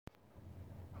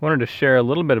wanted to share a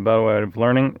little bit about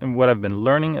what I've been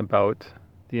learning about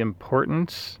the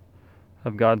importance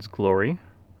of God's glory,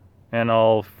 and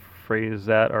I'll phrase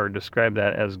that or describe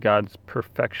that as God's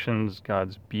perfections,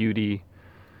 God's beauty,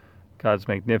 God's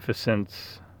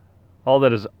magnificence, all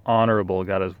that is honorable.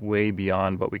 God is way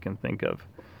beyond what we can think of.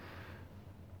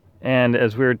 And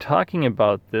as we were talking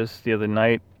about this the other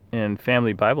night in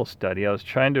family Bible study, I was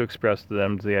trying to express to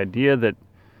them the idea that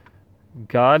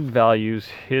God values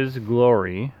His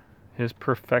glory, His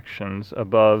perfections,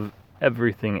 above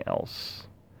everything else.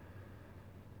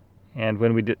 And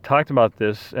when we talked about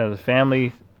this as a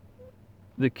family,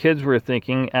 the kids were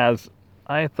thinking, as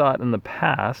I thought in the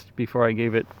past, before I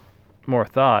gave it more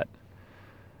thought,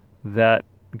 that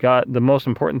the most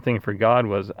important thing for God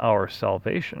was our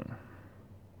salvation,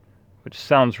 which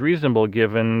sounds reasonable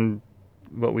given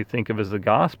what we think of as the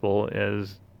gospel,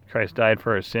 as Christ died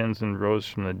for our sins and rose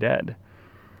from the dead.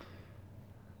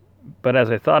 But as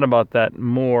I thought about that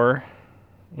more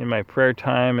in my prayer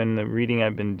time and the reading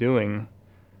I've been doing,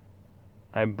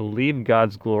 I believe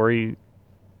God's glory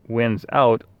wins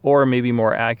out, or maybe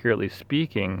more accurately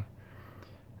speaking,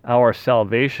 our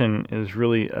salvation is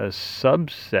really a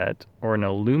subset or an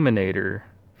illuminator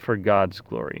for God's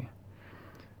glory.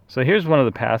 So here's one of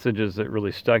the passages that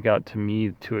really stuck out to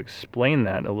me to explain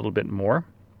that a little bit more.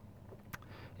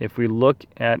 If we look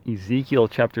at Ezekiel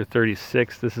chapter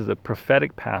 36, this is a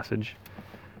prophetic passage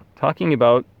talking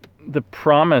about the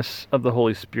promise of the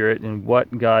Holy Spirit and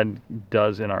what God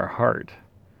does in our heart.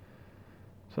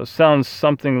 So it sounds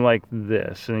something like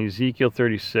this in Ezekiel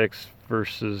 36,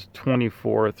 verses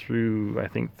 24 through, I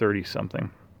think,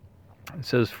 30-something. It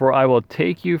says, "For I will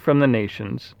take you from the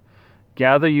nations,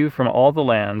 gather you from all the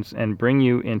lands, and bring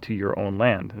you into your own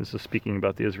land." This is speaking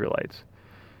about the Israelites.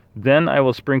 "Then I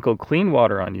will sprinkle clean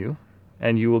water on you,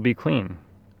 and you will be clean.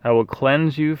 I will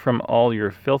cleanse you from all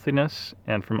your filthiness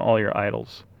and from all your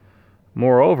idols.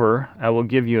 Moreover, I will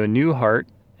give you a new heart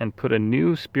and put a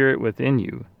new spirit within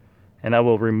you, and I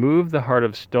will remove the heart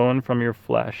of stone from your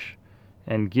flesh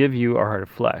and give you a heart of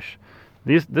flesh."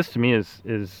 This to me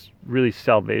is really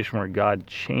salvation, where God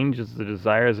changes the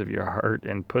desires of your heart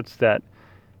and puts that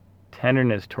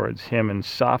tenderness towards Him and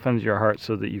softens your heart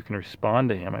so that you can respond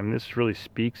to Him. I mean, this really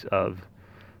speaks of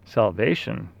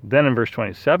salvation. Then in verse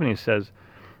 27 He says,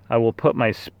 "I will put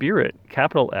my spirit,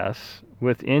 capital S,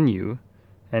 within you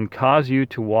and cause you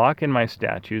to walk in my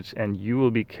statutes, and you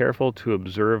will be careful to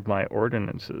observe my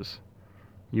ordinances.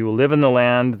 You will live in the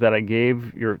land that I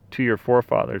gave to your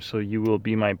forefathers, so you will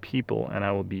be my people, and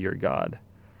I will be your God.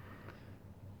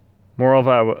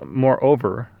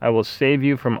 Moreover, I will save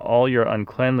you from all your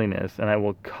uncleanliness, and I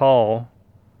will call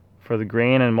for the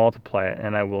grain and multiply it,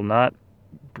 and I will not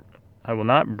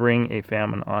bring a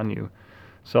famine on you."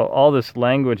 So all this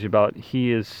language about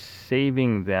He is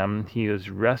saving them, He is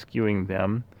rescuing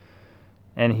them,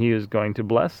 and He is going to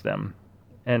bless them.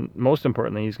 And most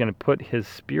importantly, He's going to put His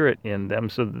Spirit in them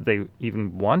so that they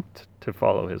even want to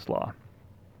follow His law.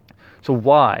 So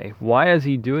why? Why is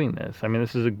He doing this? I mean,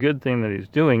 this is a good thing that He's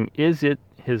doing. Is it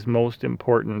His most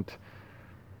important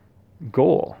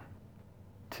goal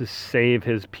to save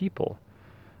His people?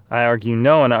 I argue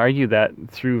no, and I argue that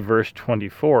through verse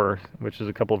 24, which is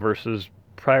a couple verses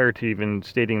prior to even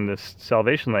stating this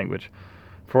salvation language.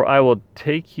 "For I will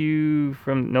take you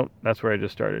from..." Nope, that's where I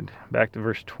just started. Back to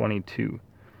verse 22.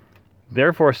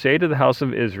 "Therefore say to the house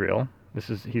of Israel,"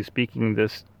 he's speaking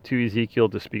this to Ezekiel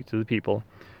to speak to the people,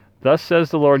 "Thus says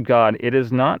the Lord God, it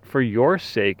is not for your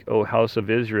sake, O house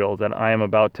of Israel, that I am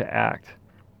about to act,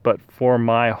 but for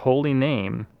my holy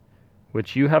name,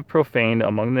 which you have profaned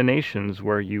among the nations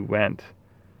where you went.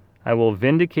 I will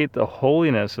vindicate the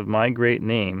holiness of my great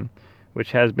name,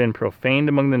 which has been profaned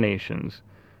among the nations,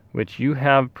 which you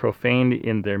have profaned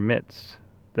in their midst.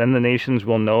 Then the nations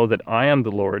will know that I am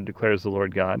the Lord, declares the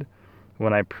Lord God,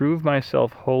 when I prove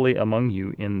myself holy among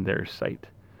you in their sight."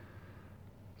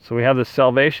 So we have the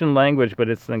salvation language, but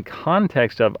it's in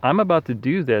context of, I'm about to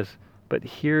do this, but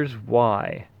here's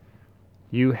why.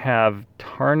 You have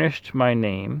tarnished my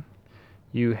name.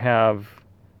 You have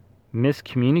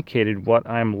miscommunicated what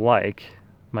I'm like,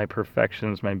 my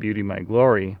perfections, my beauty, my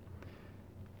glory.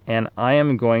 And I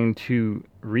am going to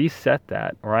reset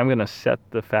that, or I'm going to set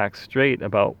the facts straight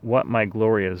about what my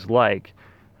glory is like.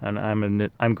 And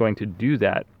I'm going to do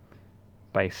that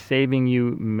by saving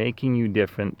you, making you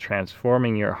different,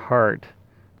 transforming your heart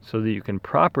so that you can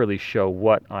properly show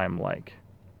what I'm like.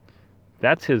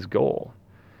 That's His goal.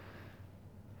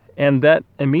 And that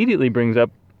immediately brings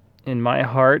up in my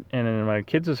heart and in my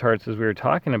kids' hearts as we were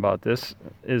talking about this,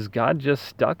 is God just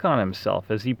stuck on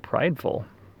Himself? Is He prideful?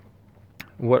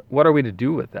 What are we to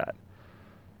do with that?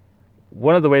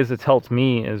 one of the ways that's helped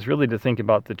me is really to think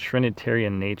about the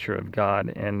Trinitarian nature of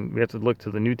God. And we have to look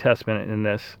to the New Testament in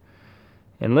this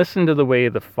and listen to the way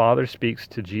the Father speaks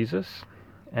to Jesus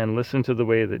and listen to the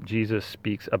way that Jesus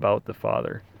speaks about the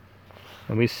Father.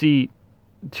 And we see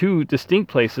two distinct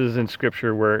places in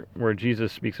Scripture where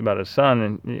Jesus speaks about his Son.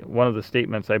 And one of the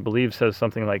statements, I believe, says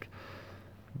something like,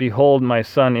 "Behold my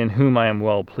Son in whom I am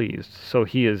well pleased." So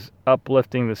he is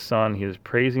uplifting the Son. He is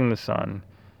praising the Son.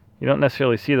 You don't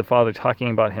necessarily see the Father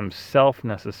talking about himself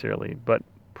necessarily, but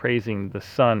praising the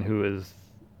Son, who is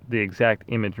the exact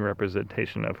image and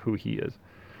representation of who he is.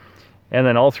 And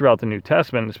then all throughout the New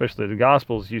Testament, especially the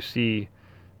Gospels, you see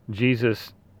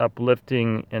Jesus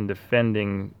uplifting and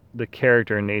defending the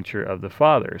character and nature of the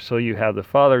Father. So you have the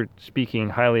Father speaking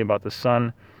highly about the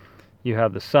Son, you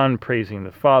have the Son praising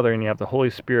the Father, and you have the Holy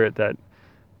Spirit that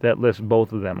lifts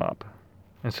both of them up.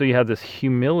 And so you have this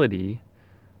humility,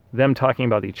 them talking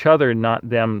about each other, not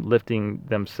them lifting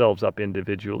themselves up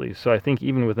individually. So I think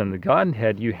even within the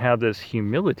Godhead, you have this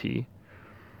humility,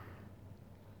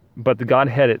 but the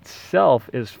Godhead itself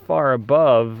is far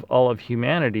above all of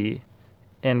humanity,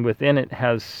 and within it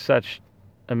has such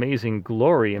amazing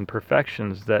glory and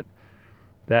perfections that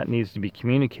needs to be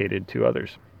communicated to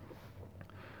others.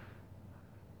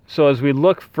 So as we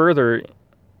look further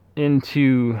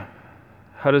into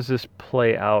how does this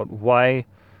play out, why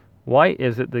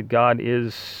is it that God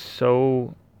is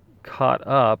so caught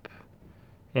up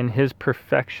in his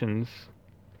perfections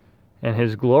and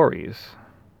his glories?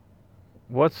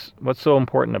 What's so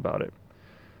important about it?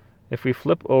 If we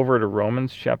flip over to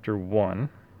Romans chapter 1,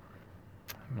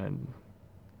 I'm going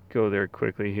to go there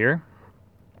quickly here.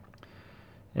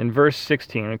 In verse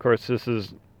 16, of course, this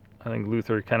is, I think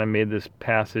Luther kind of made this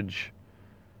passage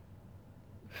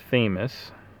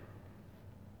famous.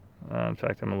 In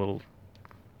fact, hold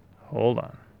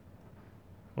on.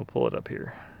 We'll pull it up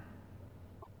here.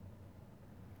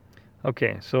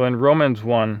 Okay, so in Romans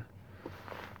 1,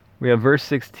 we have verse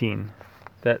 16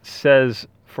 that says,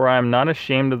 "For I am not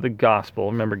ashamed of the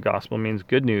gospel." Remember, gospel means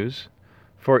good news.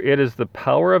 "For it is the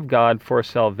power of God for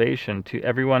salvation to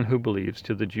everyone who believes,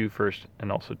 to the Jew first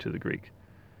and also to the Greek."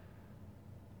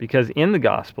 Because in the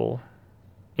gospel,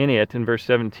 in verse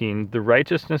 17, the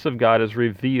righteousness of God is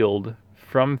revealed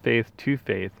from faith to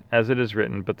faith, as it is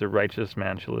written, "But the righteous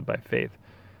man shall live by faith."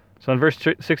 So in verse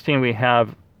 16 we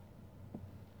have,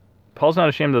 Paul's not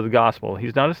ashamed of the gospel.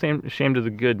 He's not ashamed of the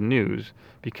good news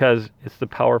because it's the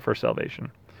power for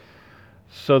salvation.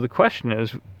 So the question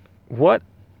is, what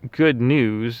good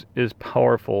news is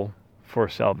powerful for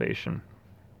salvation?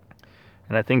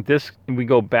 And I think we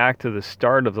go back to the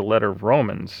start of the letter of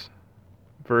Romans,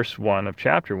 verse 1 of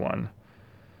chapter 1.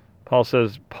 Paul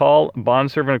says, "Paul,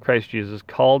 bondservant of Christ Jesus,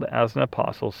 called as an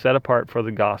apostle, set apart for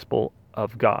the gospel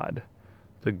of God,"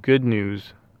 the good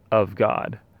news of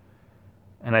God.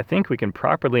 And I think we can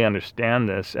properly understand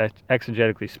this,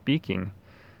 exegetically speaking.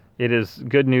 It is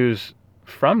good news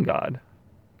from God.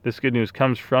 This good news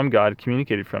comes from God,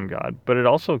 communicated from God, but it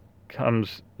also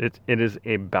it is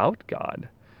about God.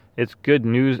 It's good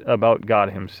news about God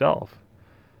himself.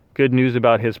 Good news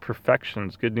about his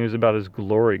perfections, good news about his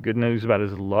glory, good news about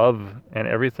his love and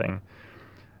everything.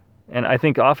 And I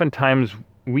think oftentimes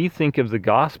we think of the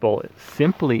gospel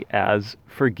simply as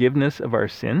forgiveness of our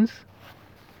sins,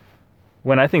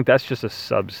 when I think that's just a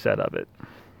subset of it.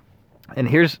 And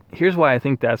here's why I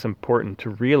think that's important to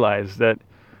realize, that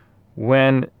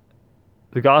when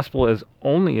the gospel is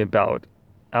only about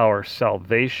our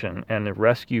salvation and the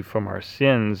rescue from our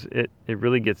sins, it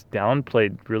really gets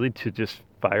downplayed really to just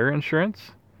fire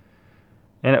insurance,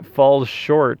 and it falls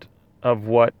short of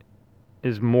what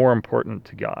is more important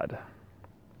to God.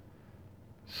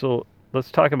 So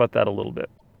let's talk about that a little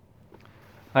bit.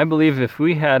 I believe if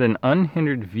we had an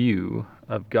unhindered view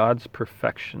of God's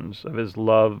perfections, of his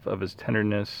love, of his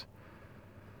tenderness,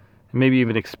 maybe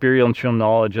even experiential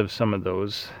knowledge of some of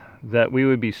those, that we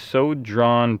would be so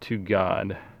drawn to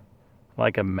God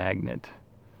like a magnet.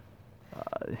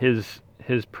 His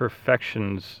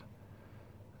perfections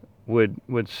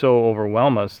would so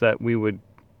overwhelm us that we would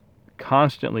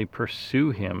constantly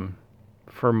pursue him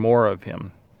for more of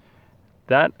him.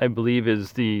 That, I believe,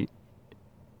 is the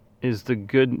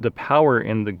power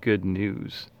in the good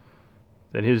news,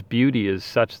 that his beauty is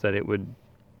such that it would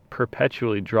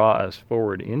perpetually draw us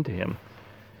forward into him.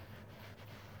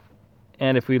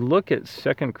 And if we look at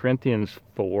 2 Corinthians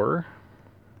 4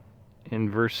 in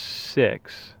verse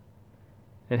 6,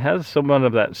 it has somewhat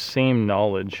of that same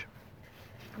knowledge.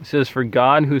 It says, "For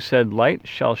God, who said, 'Light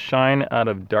shall shine out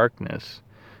of darkness,'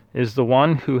 is the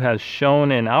one who has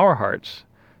shone in our hearts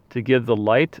to give the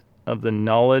light of the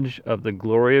knowledge of the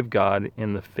glory of God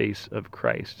in the face of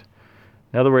Christ."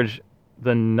 In other words,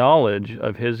 the knowledge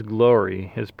of his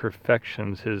glory, his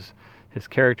perfections, his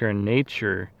character and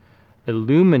nature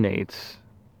illuminates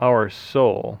our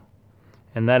soul,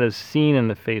 and that is seen in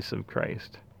the face of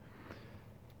Christ.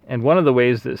 And one of the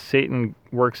ways that Satan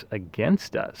works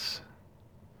against us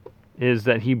is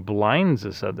that he blinds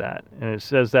us of that. And it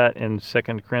says that in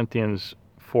 2 Corinthians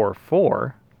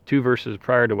 4:4, 2 verses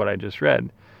prior to what I just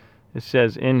read. It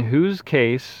says, in whose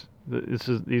case, these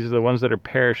are the ones that are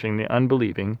perishing, the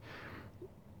unbelieving,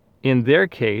 in their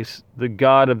case, the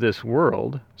God of this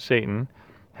world, Satan,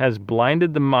 has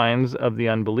blinded the minds of the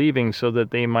unbelieving so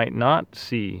that they might not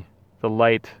see the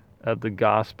light of the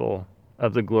gospel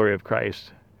of the glory of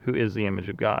Christ, who is the image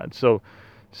of God. So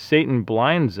Satan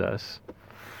blinds us,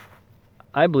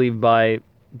 I believe, by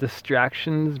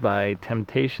distractions, by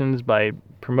temptations, by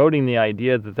promoting the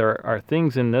idea that there are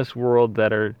things in this world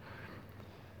that are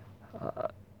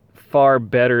far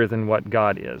better than what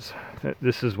God is.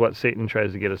 This is what Satan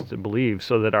tries to get us to believe,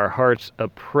 so that our hearts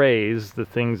appraise the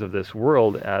things of this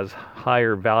world as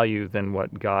higher value than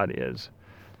what God is.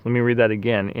 Let me read that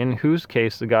again. In whose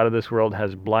case the God of this world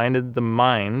has blinded the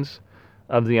minds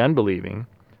of the unbelieving,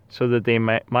 so that they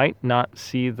might not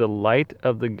see the light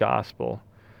of the gospel.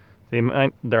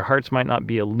 Their hearts might not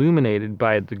be illuminated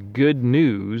by the good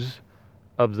news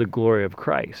of the glory of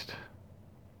Christ.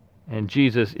 And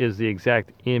Jesus is the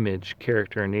exact image,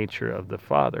 character, and nature of the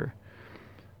Father.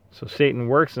 So Satan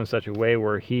works in such a way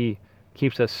where he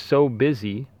keeps us so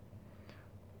busy,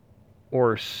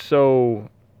 or so,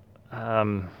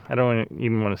 I don't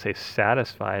even want to say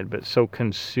satisfied, but so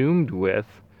consumed with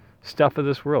stuff of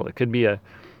this world. It could be a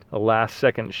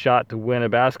last-second shot to win a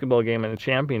basketball game in a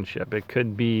championship. It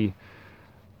could be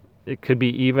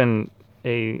even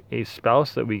a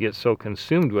spouse that we get so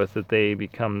consumed with that they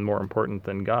become more important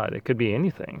than God. It could be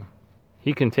anything.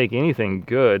 He can take anything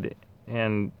good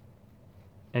and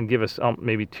give us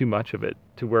maybe too much of it,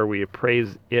 to where we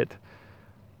appraise it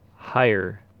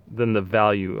higher than the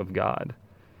value of God,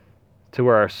 to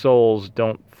where our souls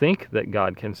don't think that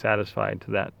God can satisfy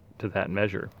to that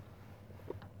measure.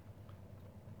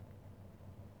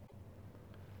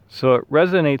 So it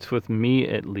resonates with me,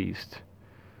 at least,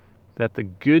 that the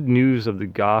good news of the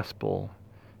gospel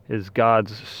is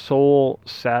God's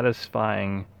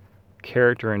soul-satisfying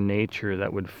character and nature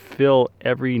that would fill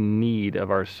every need of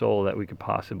our soul that we could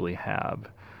possibly have.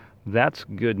 That's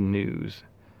good news.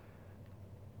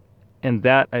 And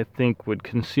that, I think, would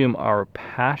consume our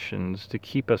passions to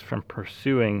keep us from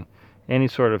pursuing any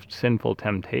sort of sinful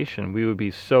temptation. We would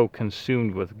be so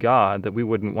consumed with God that we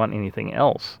wouldn't want anything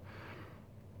else.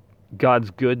 God's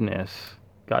goodness,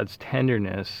 God's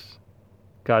tenderness,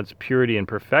 God's purity and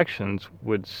perfections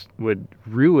would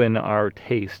ruin our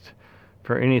taste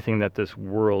for anything that this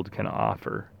world can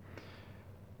offer.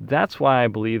 That's why I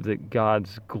believe that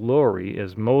God's glory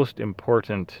is most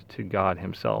important to God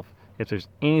himself. If there's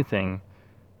anything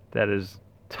that is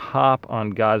top on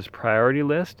God's priority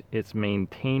list, it's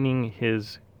maintaining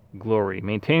his glory,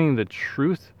 maintaining the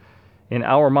truth in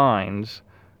our minds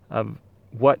of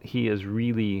what he is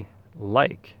really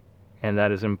like. And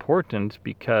that is important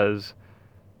because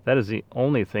that is the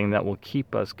only thing that will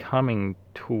keep us coming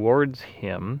towards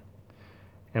him.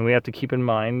 And we have to keep in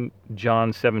mind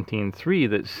John 17:3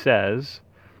 that says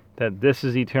that this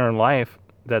is eternal life,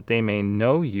 that they may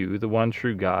know you, the one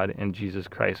true God, and Jesus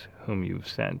Christ, whom you've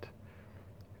sent.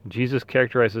 Jesus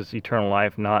characterizes eternal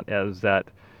life not as that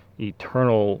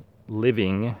eternal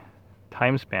living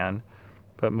time span,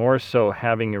 but more so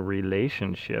having a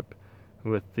relationship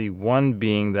with the one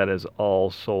being that is all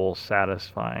soul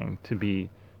satisfying, to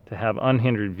have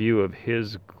unhindered view of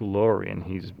his glory and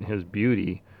his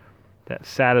beauty that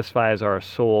satisfies our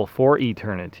soul for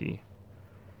eternity.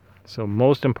 So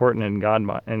most important in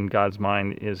God's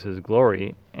mind is his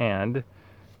glory, and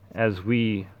as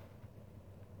we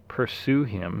pursue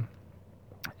him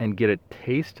and get a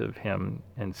taste of him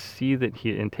and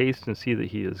taste and see that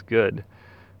he is good,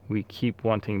 we keep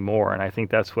wanting more. And I think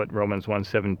that's what Romans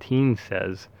 1:17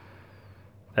 says,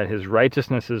 that his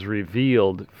righteousness is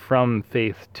revealed from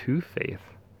faith to faith.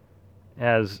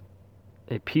 As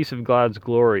a piece of God's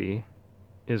glory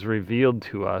is revealed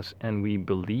to us and we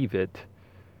believe it,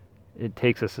 it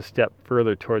takes us a step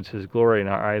further towards his glory, and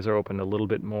our eyes are opened a little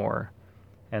bit more.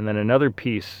 And then another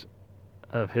piece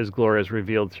of his glory is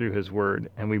revealed through his word,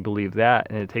 and we believe that,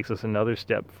 and it takes us another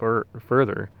step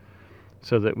further,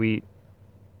 so that we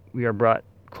are brought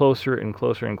closer and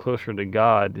closer and closer to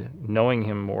God, knowing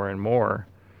him more and more,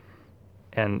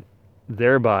 and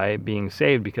thereby being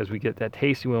saved, because we get that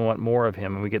taste and we want more of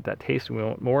him, and we get that taste and we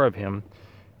want more of him,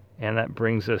 and that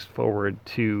brings us forward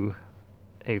to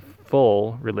a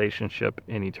full relationship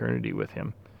in eternity with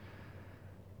him.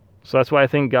 So that's why I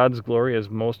think God's glory is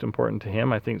most important to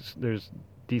him. I think there's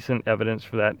decent evidence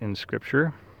for that in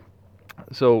Scripture.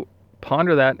 So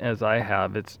ponder that as I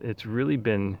have. It's really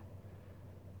been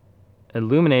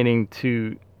illuminating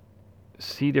to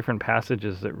see different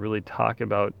passages that really talk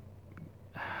about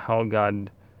how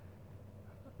God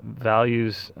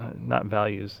values, not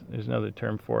values, there's another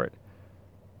term for it,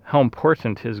 how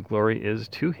important his glory is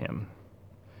to him.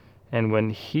 And when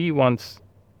he wants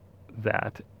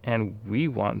that and we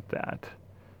want that,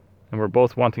 and we're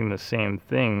both wanting the same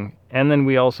thing, and then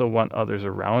we also want others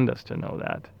around us to know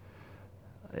that,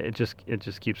 it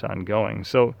just keeps on going.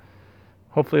 So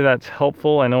hopefully that's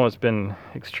helpful. I know it's been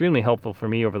extremely helpful for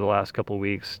me over the last couple of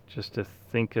weeks just to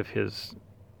think of his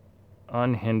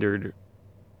unhindered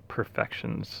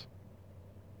perfections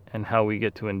and how we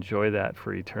get to enjoy that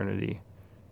for eternity.